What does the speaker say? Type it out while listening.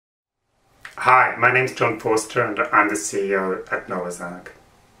Hi, my name's John Forster and I'm the CEO at Noah's Ark.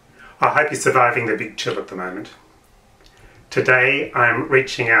 I hope you're surviving the big chill at the moment. Today I'm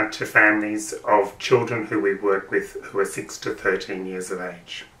reaching out to families of children who we work with who are 6 to 13 years of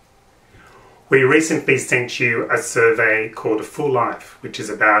age. We recently sent you a survey called A Full Life, which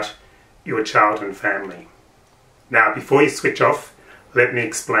is about your child and family. Now, before you switch off, let me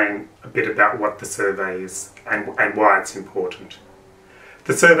explain a bit about what the survey is and why it's important.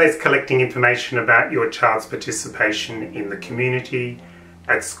 The survey is collecting information about your child's participation in the community,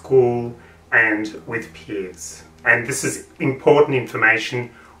 at school and with peers. And this is important information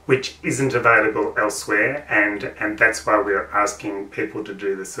which isn't available elsewhere, and that's why we're asking people to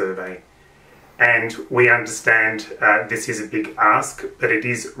do the survey. And we understand this is a big ask, but it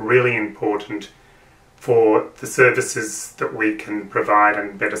is really important for the services that we can provide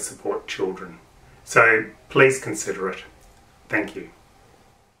and better support children. So please consider it. Thank you.